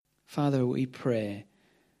Father, we pray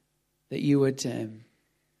that you would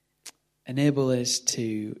enable us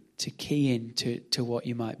to key in to what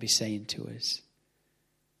you might be saying to us.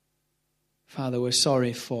 Father, we're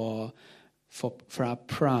sorry for our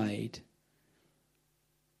pride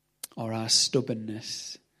or our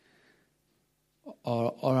stubbornness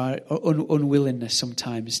or our unwillingness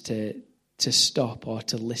sometimes to stop or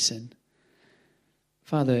to listen.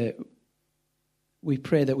 Father, we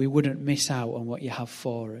pray that we wouldn't miss out on what you have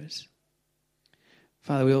for us.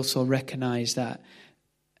 Father, we also recognize that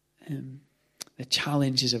the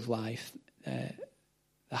challenges of life, the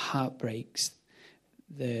heartbreaks,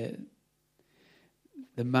 the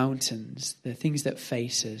mountains, the things that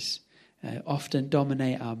face us, often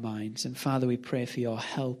dominate our minds. And Father, we pray for your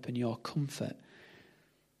help and your comfort,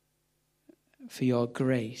 for your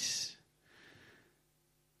grace.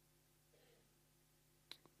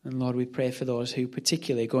 And Lord, we pray for those who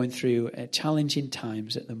particularly are going through challenging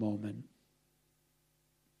times at the moment.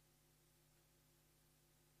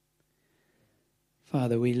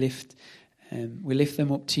 Father, we lift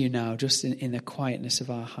them up to you now, just in the quietness of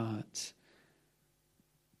our hearts.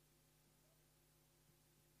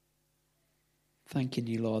 Thanking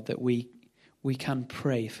you, Lord, that we can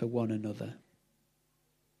pray for one another.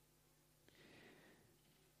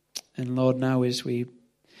 And Lord, now as we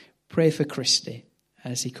pray for Christy,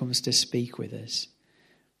 as he comes to speak with us,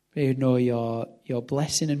 we know your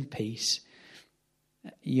blessing and peace,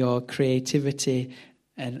 your creativity,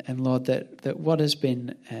 and Lord, that what has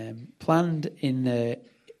been planned in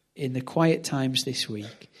the quiet times this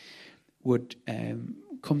week would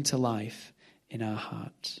come to life in our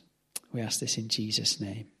hearts. We ask this in Jesus'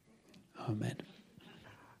 name. Amen.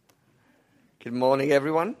 Good morning,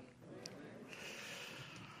 everyone.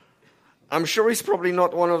 I'm sure it's probably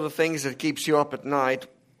not one of the things that keeps you up at night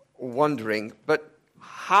wondering, but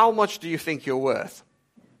how much do you think you're worth?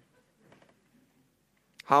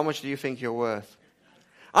 How much do you think you're worth?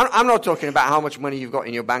 I'm not talking about how much money you've got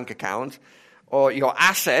in your bank account or your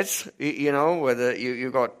assets, whether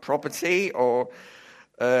you've got property or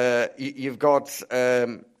you've got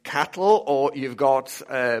cattle or you've got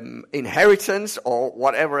inheritance or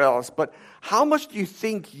whatever else. But how much do you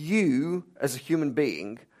think you, as a human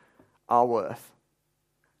being, are worth?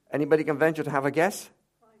 Anybody can venture to have a guess?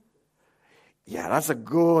 Yeah, that's a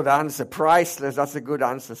good answer. Priceless, that's a good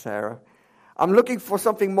answer, Sarah. I'm looking for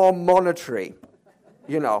something more monetary.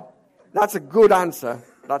 That's a good answer.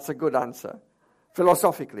 That's a good answer.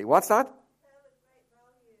 Philosophically, what's that?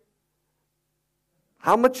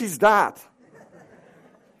 How much is that?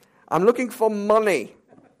 I'm looking for money.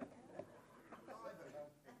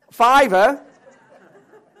 $5?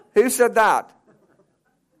 Who said that?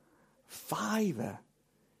 $5?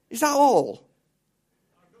 Is that all?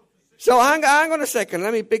 So hang on a second.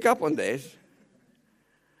 Let me pick up on this.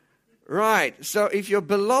 Right. So if your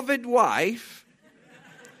beloved wife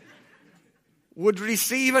would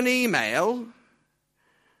receive an email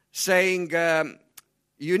saying,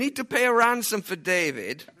 you need to pay a ransom for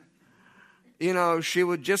David, she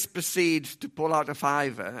would just proceed to pull out a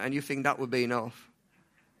 $5, and you think that would be enough.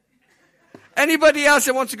 Anybody else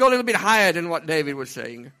that wants to go a little bit higher than what David was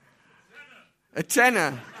saying? A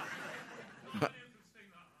tenner.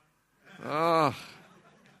 Oh.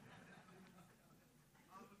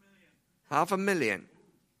 $500,000.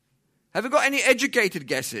 Have you got any educated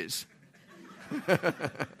guesses?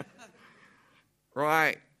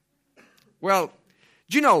 Right. Well,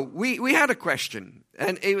 do you know, we had a question,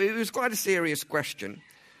 and it was quite a serious question.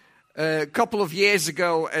 A couple of years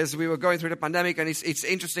ago, as we were going through the pandemic, and it's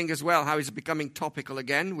interesting as well how it's becoming topical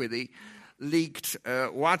again with the leaked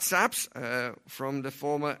WhatsApps from the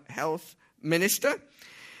former health minister.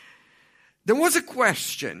 There was a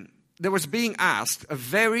question that was being asked, a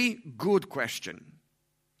very good question.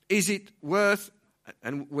 Is it worth,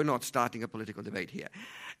 and we're not starting a political debate here,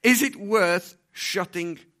 is it worth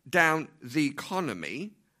shutting down the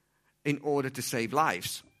economy in order to save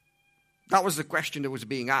lives? That was the question that was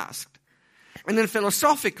being asked. And then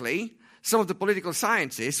philosophically, some of the political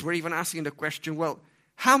scientists were even asking the question, well,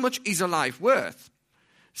 how much is a life worth?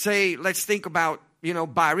 Say, let's think about,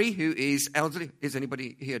 Barry, who is elderly. Is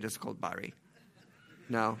anybody here that's called Barry?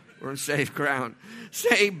 No, we're on safe ground.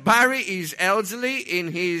 Say, Barry is elderly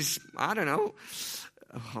in his, I don't know,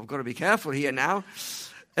 I've got to be careful here now,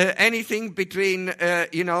 anything between,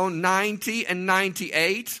 90 and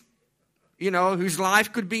 98, whose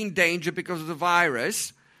life could be in danger because of the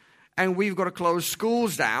virus. And we've got to close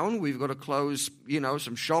schools down. We've got to close,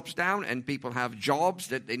 some shops down, and people have jobs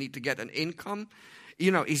that they need to get an income.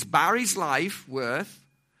 Is Barry's life worth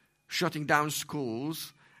shutting down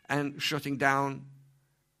schools and shutting down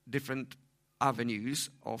different avenues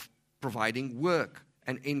of providing work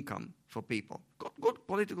and income for people? Good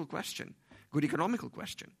political question, good economical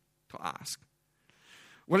question to ask.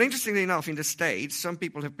 Well, interestingly enough, in the States, some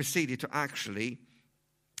people have proceeded to actually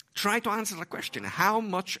try to answer the question, how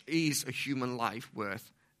much is a human life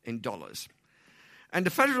worth in dollars? And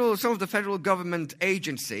some of the federal government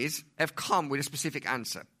agencies have come with a specific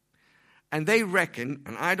answer. And they reckon,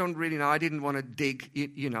 and I don't really know, I didn't want to dig,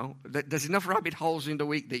 there's enough rabbit holes in the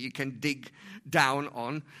week that you can dig down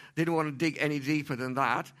on. Didn't want to dig any deeper than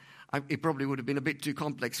that. It probably would have been a bit too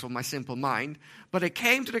complex for my simple mind. But they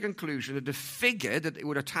came to the conclusion that the figure that it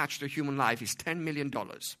would attach to human life is $10 million.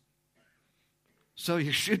 So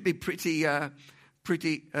you should be pretty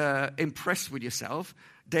impressed with yourself.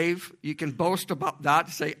 Dave, you can boast about that.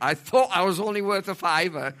 Say, I thought I was only worth a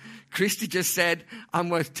 $5. Christy just said, I'm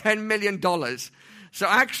worth $10 million. So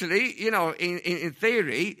actually, in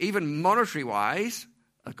theory, even monetary-wise,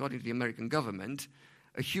 according to the American government,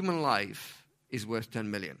 a human life is worth $10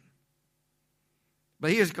 million.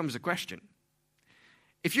 But here comes the question.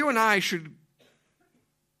 If you and I should,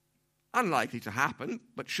 unlikely to happen,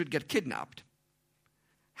 but should get kidnapped,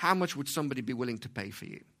 how much would somebody be willing to pay for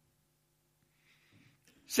you?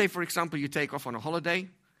 Say, for example, you take off on a holiday.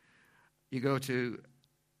 You go to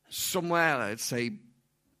somewhere, let's say,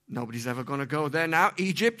 nobody's ever going to go there now,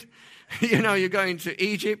 Egypt. You're going to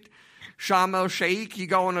Egypt, Sharm el-Sheikh. You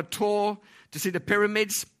go on a tour to see the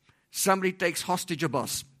pyramids. Somebody takes hostage a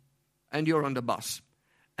bus, and you're on the bus.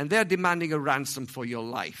 And they're demanding a ransom for your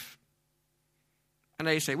life. And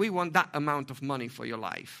they say, we want that amount of money for your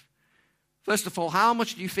life. First of all, how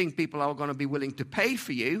much do you think people are going to be willing to pay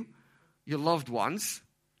for you, your loved ones?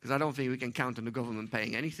 Because I don't think we can count on the government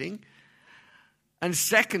paying anything. And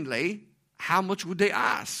secondly, how much would they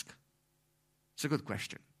ask? It's a good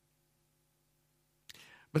question.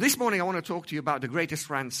 But this morning I want to talk to you about the greatest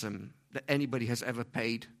ransom that anybody has ever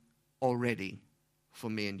paid already for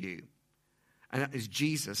me and you. And that is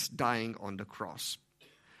Jesus dying on the cross.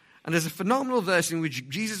 And there's a phenomenal verse in which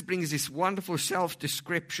Jesus brings this wonderful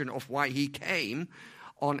self-description of why he came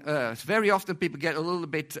on earth. Very often people get a little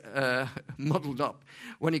bit muddled up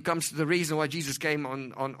when it comes to the reason why Jesus came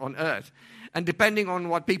on earth. And depending on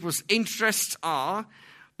what people's interests are,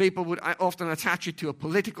 people would often attach it to a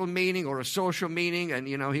political meaning or a social meaning. And,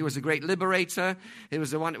 he was a great liberator. He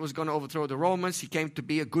was the one that was going to overthrow the Romans. He came to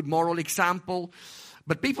be a good moral example.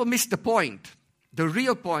 But people miss the point, the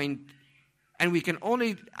real point. And we can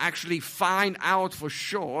only actually find out for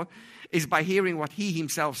sure is by hearing what he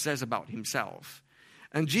himself says about himself.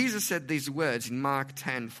 And Jesus said these words in Mark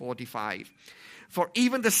 10:45. For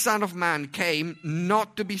even the Son of Man came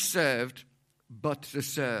not to be served, but to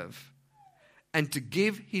serve, and to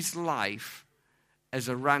give his life as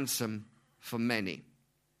a ransom for many.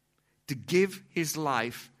 To give his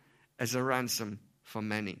life as a ransom for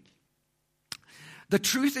many. The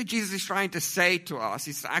truth that Jesus is trying to say to us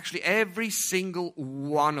is that actually every single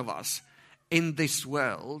one of us in this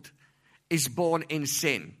world is born in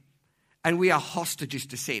sin. And we are hostages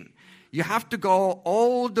to sin. You have to go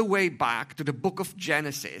all the way back to the book of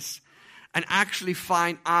Genesis and actually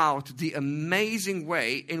find out the amazing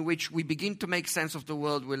way in which we begin to make sense of the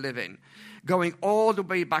world we live in. Going all the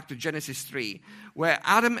way back to Genesis 3, where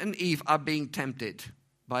Adam and Eve are being tempted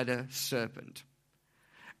by the serpent.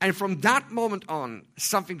 And from that moment on,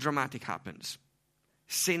 something dramatic happens.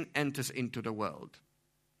 Sin enters into the world.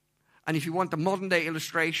 And if you want a modern day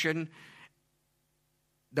illustration,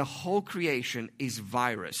 the whole creation is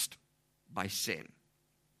virused by sin.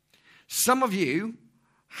 Some of you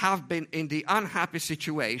have been in the unhappy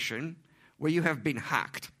situation where you have been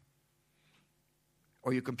hacked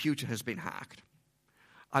or your computer has been hacked.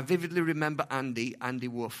 I vividly remember Andy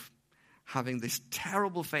Wolf, having this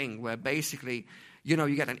terrible thing where basically,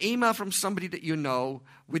 you get an email from somebody that you know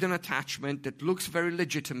with an attachment that looks very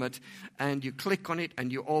legitimate, and you click on it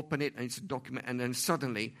and you open it and it's a document, and then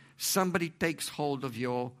suddenly somebody takes hold of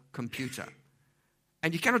your computer.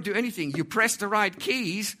 And you cannot do anything. You press the right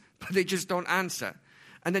keys, but they just don't answer.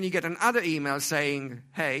 And then you get another email saying,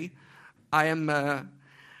 hey, I am,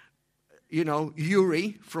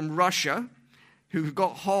 Yuri from Russia, who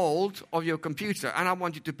got hold of your computer, and I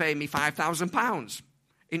want you to pay me £5,000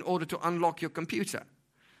 in order to unlock your computer.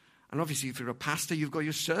 And obviously, if you're a pastor, you've got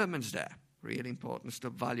your sermons there. Really important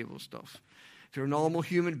stuff, valuable stuff. If you're a normal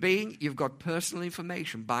human being, you've got personal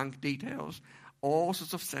information, bank details, all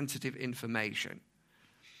sorts of sensitive information.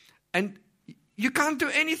 And you can't do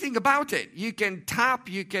anything about it. You can tap,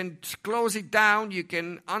 you can close it down, you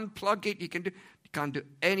can unplug it, you can't do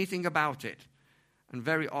anything about it. And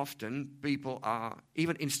very often, people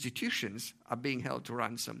even institutions are being held to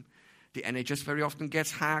ransom The NHS very often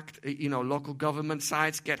gets hacked. Local government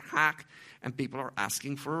sites get hacked, and people are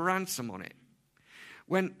asking for a ransom on it.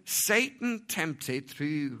 When Satan tempted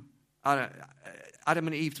through Adam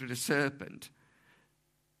and Eve through the serpent,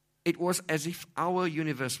 it was as if our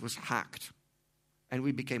universe was hacked and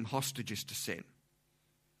we became hostages to sin.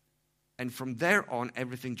 And from there on,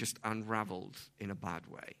 everything just unraveled in a bad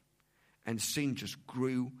way. And sin just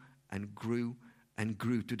grew and grew and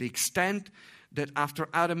grew to the extent that after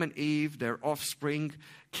Adam and Eve, their offspring,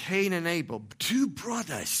 Cain and Abel, 2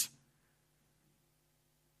 brothers,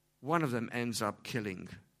 one of them ends up killing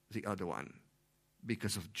the other one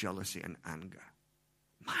because of jealousy and anger.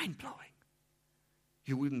 Mind-blowing.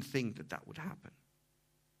 You wouldn't think that would happen.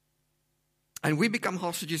 And we become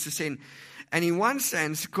hostages to sin. And in one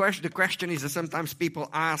sense, the question is that sometimes people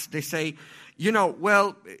ask, they say,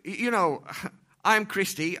 I'm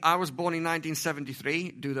Christy. I was born in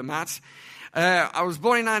 1973. Do the maths. I was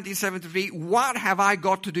born in 1973. What have I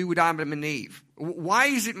got to do with Adam and Eve? Why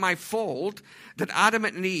is it my fault that Adam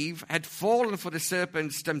and Eve had fallen for the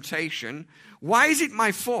serpent's temptation? Why is it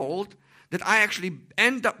my fault that I actually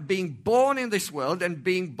end up being born in this world and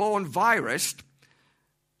being born virused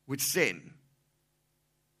with sin?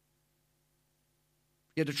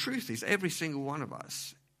 Yet the truth is, every single one of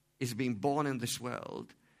us is being born in this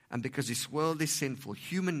world, and because this world is sinful,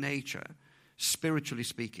 human nature, spiritually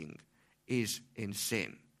speaking, is in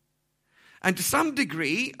sin. And to some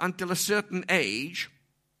degree, until a certain age,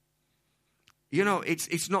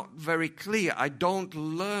 it's not very clear. I don't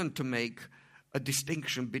learn to make a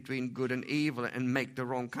distinction between good and evil and make the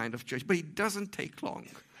wrong kind of choice. But it doesn't take long.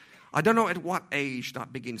 I don't know at what age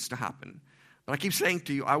that begins to happen. But I keep saying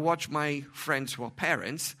to you, I watch my friends who are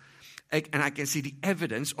parents, and I can see the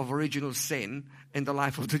evidence of original sin in the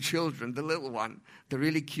life of the children, the little one, the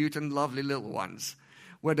really cute and lovely little ones,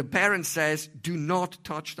 where the parent says, do not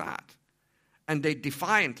touch that. And they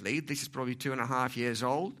defiantly, this is probably 2.5 years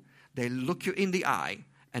old, they look you in the eye,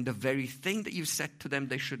 and the very thing that you said to them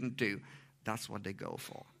they shouldn't do, that's what they go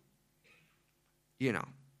for.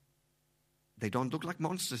 They don't look like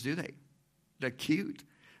monsters, do they? They're cute.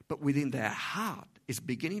 But within their heart is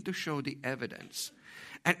beginning to show the evidence.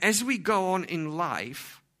 And as we go on in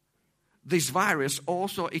life, this virus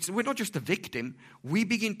also, we're not just a victim, we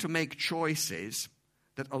begin to make choices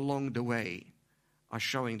that along the way are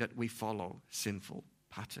showing that we follow sinful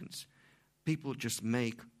patterns. People just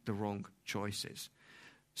make the wrong choices.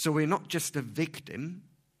 So we're not just a victim,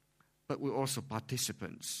 but we're also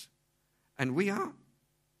participants. And we are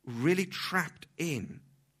really trapped in.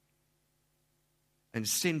 And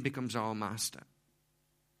sin becomes our master.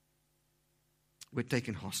 We're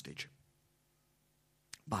taken hostage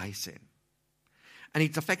by sin. And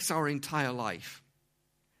it affects our entire life.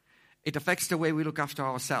 It affects the way we look after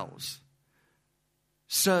ourselves.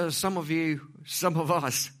 So some of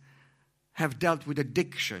us have dealt with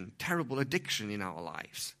addiction, terrible addiction in our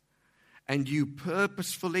lives. And you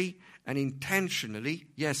purposefully and intentionally,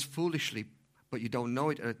 yes, foolishly, but you don't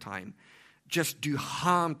know it at the time, just do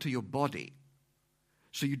harm to your body.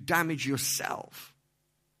 So you damage yourself.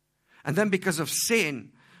 And then because of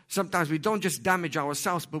sin, sometimes we don't just damage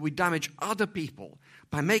ourselves, but we damage other people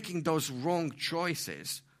by making those wrong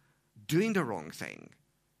choices, doing the wrong thing.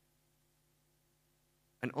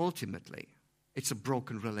 And ultimately, it's a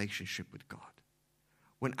broken relationship with God.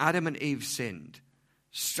 When Adam and Eve sinned,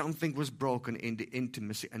 something was broken in the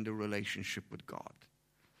intimacy and the relationship with God.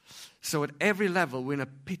 So at every level, we're in a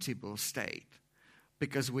pitiable state.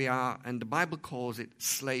 Because we are, and the Bible calls it,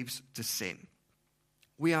 slaves to sin.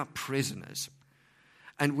 We are prisoners.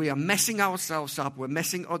 And we are messing ourselves up. We're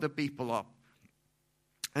messing other people up.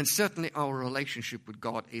 And certainly our relationship with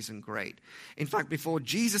God isn't great. In fact, before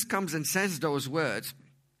Jesus comes and says those words,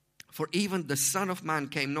 for even the Son of Man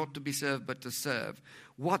came not to be served, but to serve.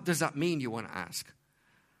 What does that mean, you want to ask?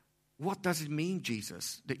 What does it mean,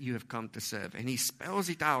 Jesus, that you have come to serve? And he spells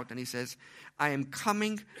it out and he says, I am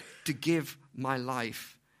coming to give my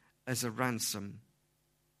life as a ransom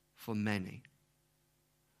for many.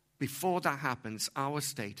 Before that happens, our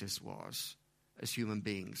status was, as human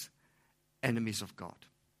beings, enemies of God.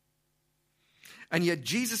 And yet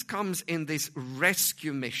Jesus comes in this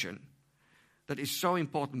rescue mission that is so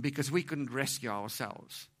important because we couldn't rescue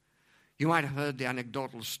ourselves. You might have heard the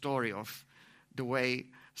anecdotal story of the way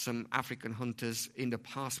some African hunters in the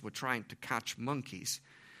past were trying to catch monkeys.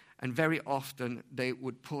 And very often they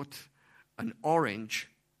would put an orange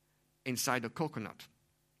inside a coconut.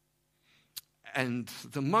 And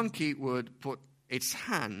the monkey would put its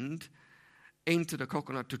hand into the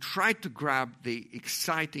coconut to try to grab the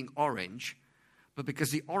exciting orange. But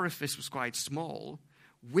because the orifice was quite small,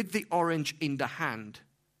 with the orange in the hand,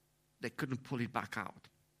 they couldn't pull it back out.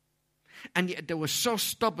 And yet they were so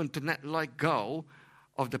stubborn to not let go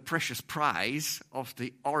of the precious prize of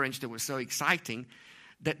the orange that was so exciting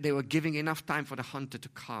that they were giving enough time for the hunter to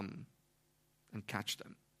come and catch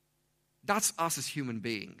them. That's us as human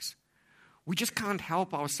beings. We just can't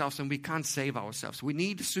help ourselves and we can't save ourselves. We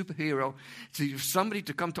need a superhero, somebody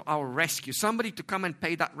to come to our rescue, somebody to come and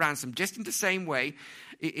pay that ransom. Just in the same way,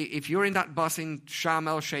 if you're in that bus in Sharm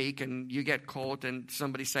el-Sheikh and you get caught and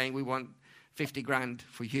somebody's saying we want 50 grand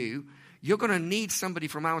for you, you're going to need somebody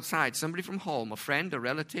from outside, somebody from home, a friend, a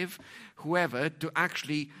relative, whoever, to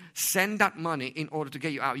actually send that money in order to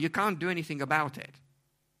get you out. You can't do anything about it.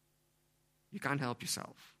 You can't help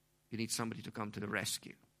yourself. You need somebody to come to the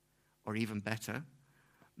rescue. Or even better,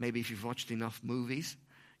 maybe if you've watched enough movies,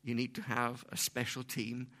 you need to have a special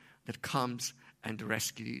team that comes and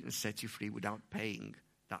rescues you and sets you free without paying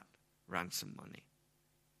that ransom money.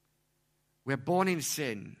 We're born in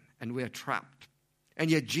sin and we're trapped. And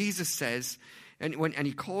yet Jesus says, and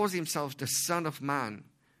he calls himself the Son of Man,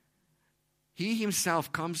 he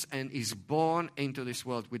himself comes and is born into this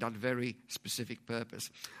world with that very specific purpose.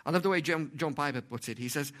 I love the way John Piper puts it. He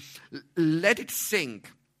says, let it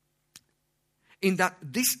sink in that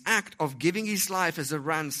this act of giving his life as a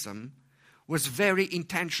ransom was very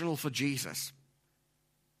intentional for Jesus.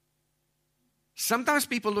 Sometimes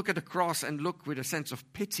people look at the cross and look with a sense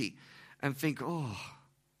of pity and think, oh,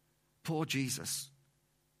 poor Jesus.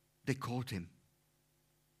 They caught him.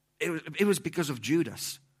 It was because of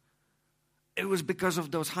Judas. It was because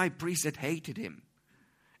of those high priests that hated him.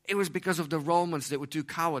 It was because of the Romans that were too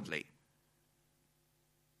cowardly.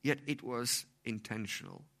 Yet it was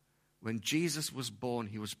intentional. When Jesus was born,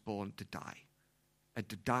 he was born to die. And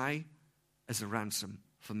to die as a ransom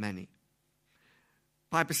for many.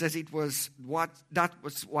 Piper says that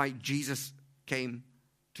was why Jesus came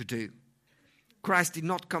to do. Christ did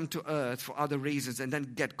not come to earth for other reasons and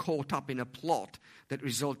then get caught up in a plot that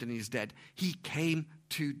resulted in his death. He came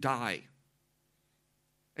to die.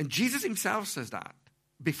 And Jesus himself says that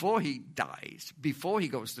before he dies, before he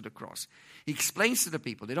goes to the cross. He explains to the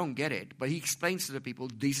people, they don't get it, but he explains to the people,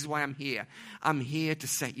 this is why I'm here. I'm here to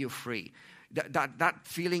set you free. That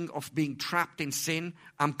feeling of being trapped in sin,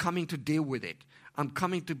 I'm coming to deal with it. I'm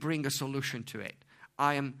coming to bring a solution to it.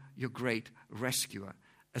 I am your great rescuer,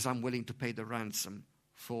 as I'm willing to pay the ransom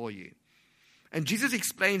for you. And Jesus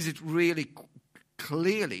explains it really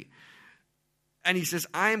clearly. And he says,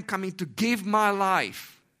 I am coming to give my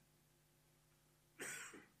life.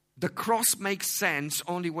 The cross makes sense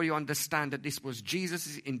only when you understand that this was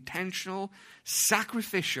Jesus' intentional,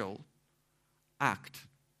 sacrificial act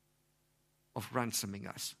of ransoming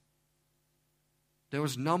us. There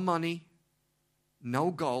was no money,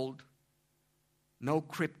 no gold, no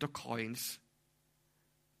crypto coins,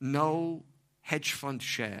 no hedge fund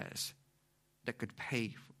shares that could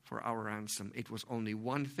pay for our ransom. It was only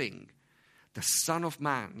one thing. The Son of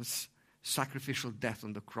Man's sacrificial death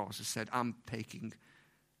on the cross. He said, I'm taking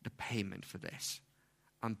the payment for this.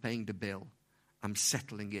 I'm paying the bill. I'm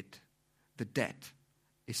settling it. The debt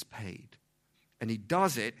is paid. And he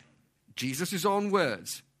does it, Jesus' own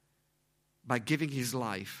words, by giving his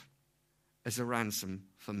life as a ransom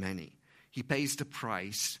for many. He pays the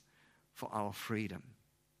price for our freedom.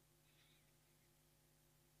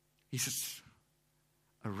 He says,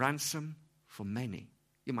 a ransom for many.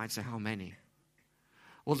 You might say, how many?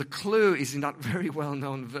 Well, the clue is in that very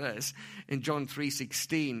well-known verse in John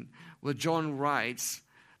 3:16, where John writes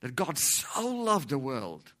that God so loved the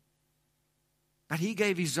world that he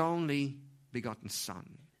gave his only begotten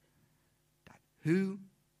Son, that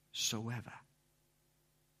whosoever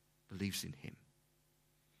believes in him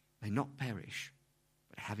may not perish,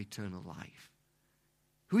 but have eternal life.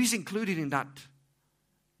 Who is included in that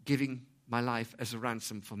giving my life as a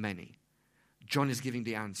ransom for many? John is giving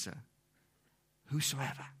the answer.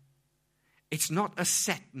 Whosoever. It's not a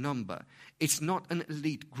set number. It's not an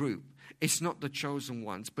elite group. It's not the chosen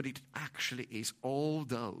ones, but it actually is all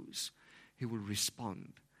those who will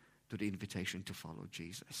respond to the invitation to follow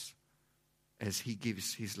Jesus as he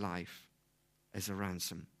gives his life as a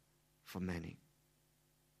ransom for many.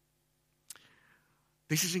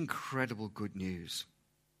 This is incredible good news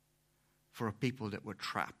for a people that were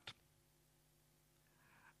trapped.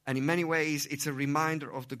 And in many ways, it's a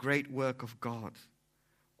reminder of the great work of God,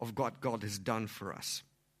 of what God has done for us.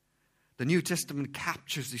 The New Testament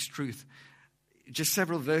captures this truth. Just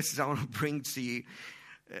several verses I want to bring to you.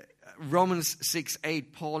 Romans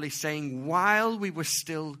 6:8, Paul is saying, while we were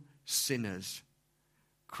still sinners,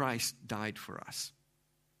 Christ died for us.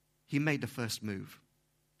 He made the first move.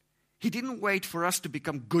 He didn't wait for us to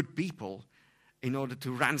become good people in order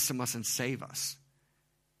to ransom us and save us.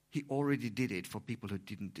 He already did it for people who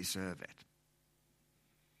didn't deserve it.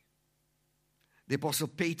 The Apostle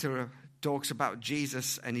Peter talks about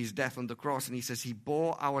Jesus and his death on the cross, and he says he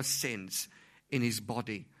bore our sins in his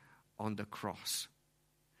body on the cross.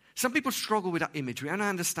 Some people struggle with that imagery, and I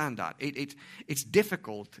understand that. It's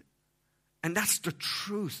difficult, and that's the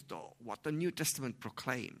truth, though, what the New Testament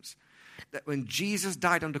proclaims. That when Jesus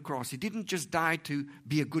died on the cross, he didn't just die to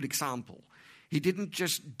be a good example. He didn't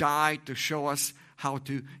just die to show us how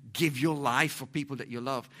to give your life for people that you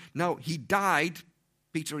love. No, he died,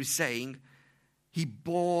 Peter is saying, he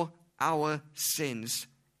bore our sins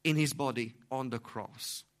in his body on the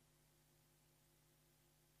cross.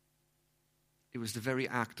 It was the very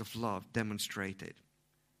act of love demonstrated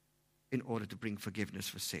in order to bring forgiveness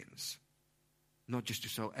for sins, not just to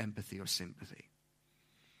show empathy or sympathy.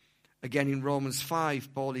 Again, in Romans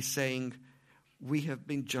 5, Paul is saying, we have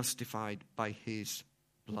been justified by his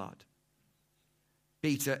blood.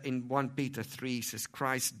 Peter, in 1 Peter 3, says,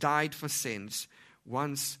 Christ died for sins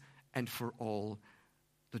once and for all,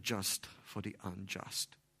 the just for the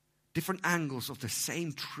unjust. Different angles of the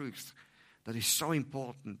same truth that is so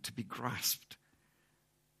important to be grasped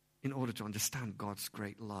in order to understand God's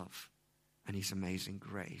great love and his amazing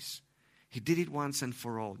grace. He did it once and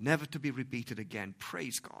for all, never to be repeated again.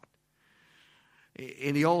 Praise God.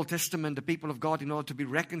 In the Old Testament, the people of God, in order to be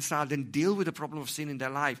reconciled and deal with the problem of sin in their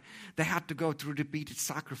life, they had to go through repeated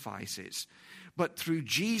sacrifices. But through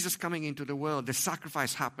Jesus coming into the world, the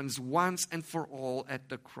sacrifice happens once and for all at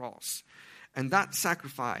the cross. And that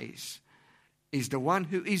sacrifice is the one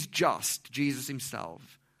who is just, Jesus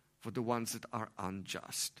himself, for the ones that are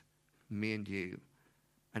unjust, me and you,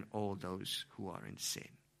 and all those who are in sin.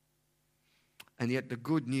 And yet the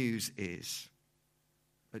good news is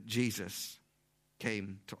that Jesus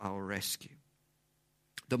came to our rescue.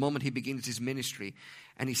 The moment he begins his ministry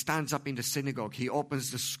and he stands up in the synagogue, he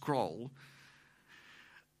opens the scroll,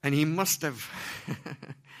 and he must have,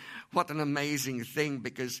 what an amazing thing,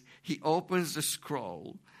 because he opens the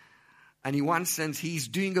scroll, and in one sense he's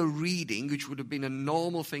doing a reading, which would have been a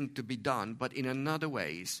normal thing to be done, but in another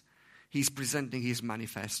ways, he's presenting his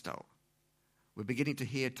manifesto. We're beginning to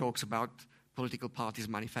hear talks about political parties'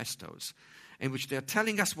 manifestos, in which they're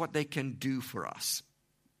telling us what they can do for us.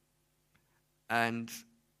 And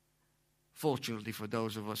fortunately for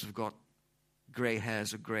those of us who've got grey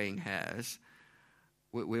hairs or greying hairs,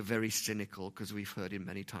 we're very cynical because we've heard it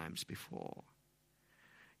many times before.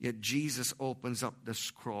 Yet Jesus opens up the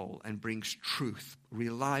scroll and brings truth,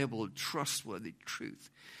 reliable, trustworthy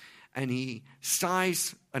truth. And he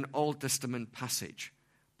cites an Old Testament passage,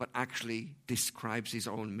 but actually describes his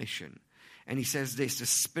own mission. And he says this, the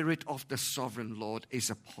Spirit of the Sovereign Lord is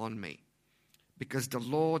upon me, because the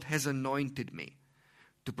Lord has anointed me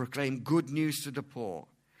to proclaim good news to the poor.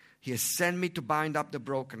 He has sent me to bind up the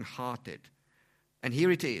brokenhearted. And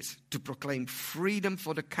here it is, to proclaim freedom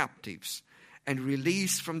for the captives and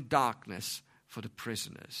release from darkness for the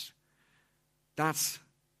prisoners. That's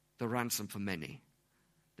the ransom for many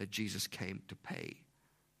that Jesus came to pay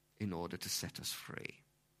in order to set us free.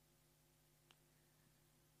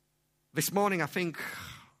 This morning, I think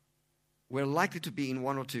we're likely to be in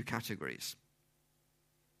one or two categories.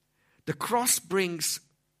 The cross brings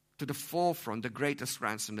to the forefront the greatest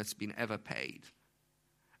ransom that's been ever paid.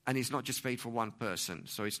 And it's not just paid for one person,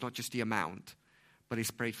 so it's not just the amount, but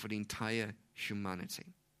it's paid for the entire humanity.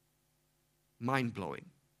 Mind-blowing.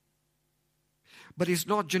 But it's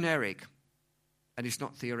not generic, and it's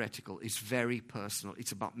not theoretical. It's very personal.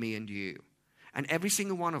 It's about me and you. And every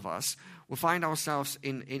single one of us will find ourselves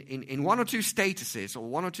in one or two statuses or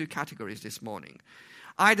one or two categories this morning.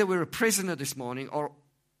 Either we're a prisoner this morning or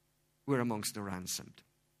we're amongst the ransomed.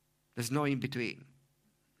 There's no in between.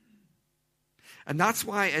 And that's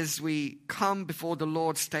why as we come before the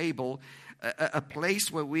Lord's table, a place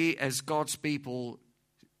where we as God's people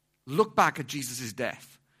look back at Jesus'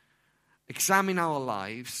 death, examine our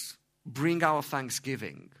lives, bring our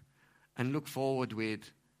thanksgiving, and look forward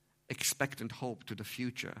with expectant hope to the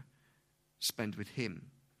future spent with him.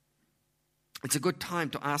 It's a good time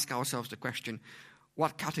to ask ourselves the question,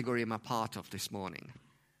 what category am I part of this morning?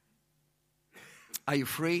 Are you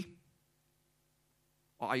free?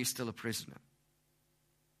 Or are you still a prisoner?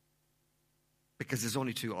 Because there's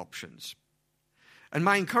only two options. And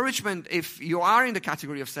my encouragement, if you are in the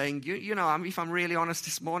category of saying, you know, if I'm really honest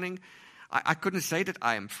this morning, I couldn't say that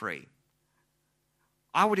I am free.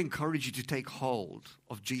 I would encourage you to take hold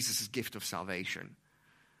of Jesus' gift of salvation,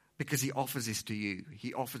 because he offers this to you.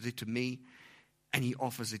 He offers it to me, and he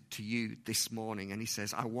offers it to you this morning. And he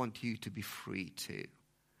says, I want you to be free too.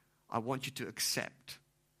 I want you to accept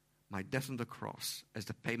my death on the cross as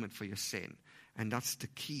the payment for your sin, And that's the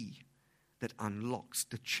key that unlocks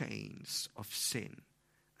the chains of sin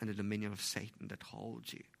and the dominion of Satan that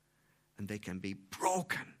holds you. And they can be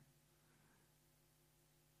broken.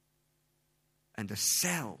 And the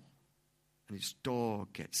cell and its door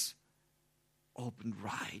gets opened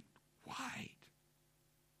right wide.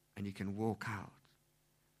 And you can walk out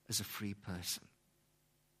as a free person.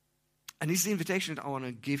 And this is the invitation that I want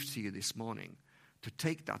to give to you this morning, to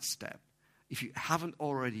take that step. If you haven't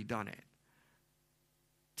already done it,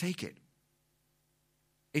 take it.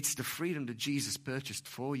 It's the freedom that Jesus purchased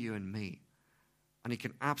for you and me. And it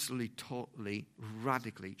can absolutely, totally,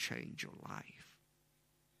 radically change your life.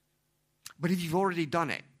 But if you've already done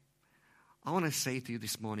it, I want to say to you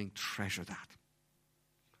this morning, treasure that.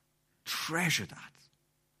 Treasure that.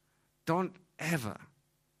 Don't ever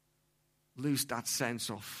lose that sense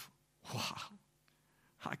of, wow,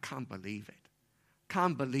 I can't believe it.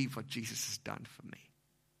 Can't believe what Jesus has done for me.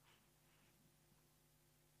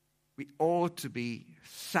 We ought to be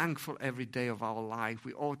thankful every day of our life.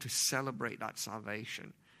 We ought to celebrate that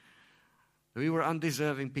salvation. We were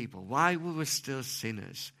undeserving people. While we were still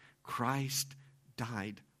sinners, Christ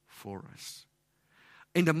died for us.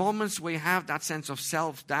 In the moments where you have that sense of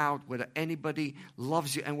self-doubt, whether anybody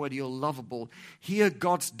loves you and whether you're lovable, hear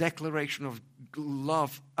God's declaration of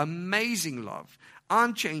love, amazing love,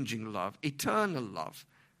 unchanging love, eternal love,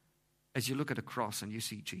 as you look at the cross and you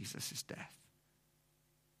see Jesus' death.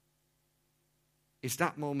 It's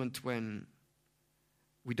that moment when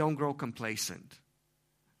we don't grow complacent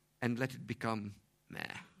and let it become meh.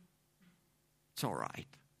 It's all right.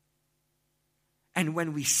 And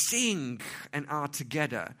when we sing and are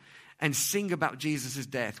together and sing about Jesus'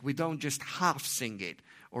 death, we don't just half sing it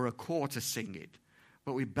or a quarter sing it,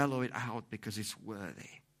 but we bellow it out because it's worthy.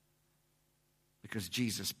 Because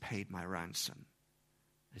Jesus paid my ransom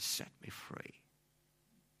and set me free.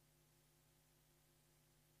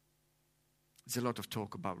 There's a lot of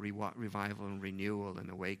talk about revival and renewal and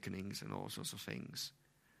awakenings and all sorts of things.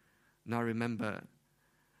 And I remember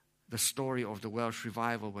the story of the Welsh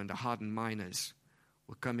revival when the hardened miners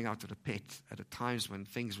were coming out of the pit at the times when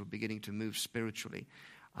things were beginning to move spiritually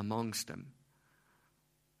amongst them.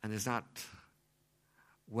 And there's that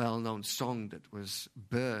well-known song that was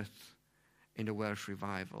birthed in the Welsh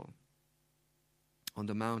revival. On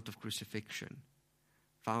the Mount of Crucifixion,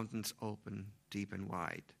 fountains open deep and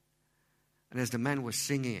wide. And as the men were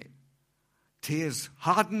singing it, tears,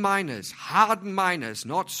 hardened miners,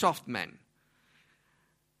 not soft men.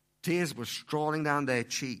 Tears were strolling down their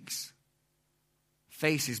cheeks.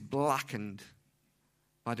 Faces blackened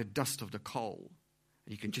by the dust of the coal.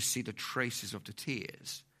 And you can just see the traces of the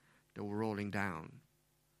tears that were rolling down.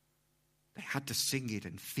 They had to sing it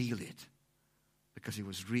and feel it because it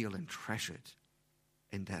was real and treasured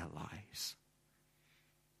in their lives.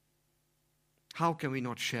 How can we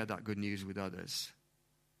not share that good news with others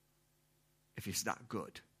if it's that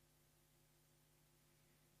good?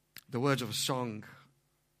 The words of a song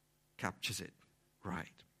captures it right.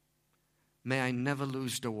 May I never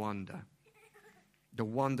lose the wonder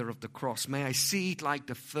of the cross. May I see it like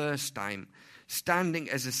the first time, standing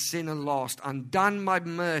as a sinner lost, undone by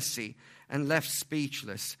mercy and left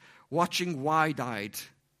speechless, watching wide-eyed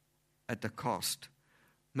at the cost.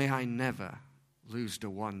 May I never lose the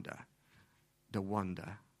wonder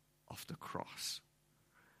of the cross.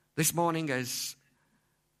 This morning, as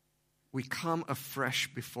we come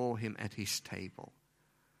afresh before him at his table,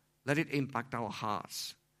 let it impact our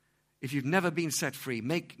hearts. If you've never been set free,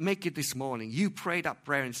 make it this morning. You pray that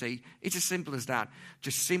prayer and say, it's as simple as that.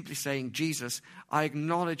 Just simply saying, Jesus, I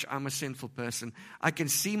acknowledge I'm a sinful person. I can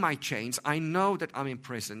see my chains. I know that I'm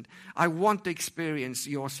imprisoned. I want to experience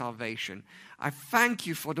your salvation. I thank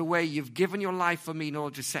you for the way you've given your life for me in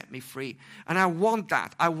order to set me free. And I want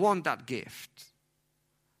that. I want that gift.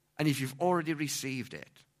 And if you've already received it,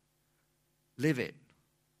 live it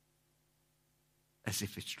as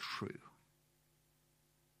if it's true.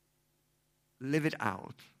 Live it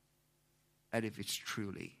out as if it's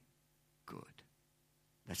truly good.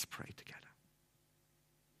 Let's pray together.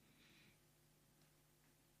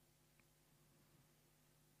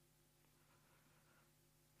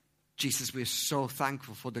 Jesus, we're so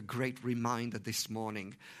thankful for the great reminder this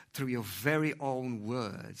morning through your very own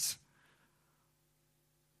words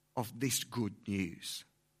of this good news.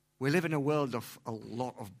 We live in a world of a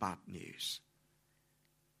lot of bad news,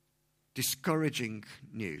 discouraging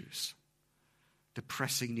news,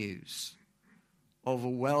 depressing news,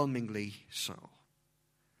 overwhelmingly so.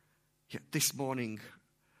 Yet this morning,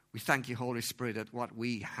 we thank you, Holy Spirit, that what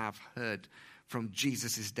we have heard from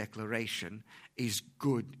Jesus' declaration is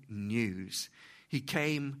good news. He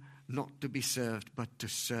came not to be served, but to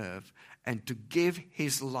serve, and to give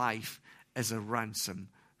his life as a ransom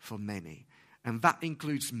for many. And that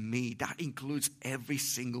includes me. That includes every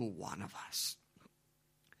single one of us.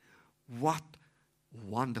 What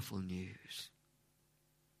wonderful news.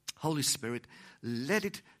 Holy Spirit, let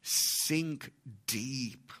it sink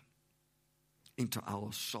deep into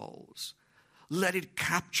our souls. Let it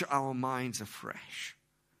capture our minds afresh.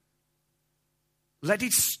 Let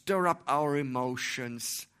it stir up our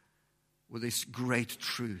emotions with this great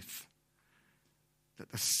truth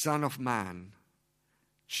that the Son of Man,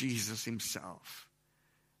 Jesus himself,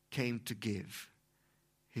 came to give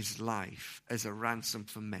his life as a ransom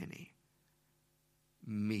for many.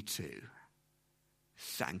 Me too.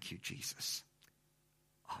 Thank you, Jesus.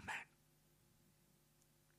 Amen.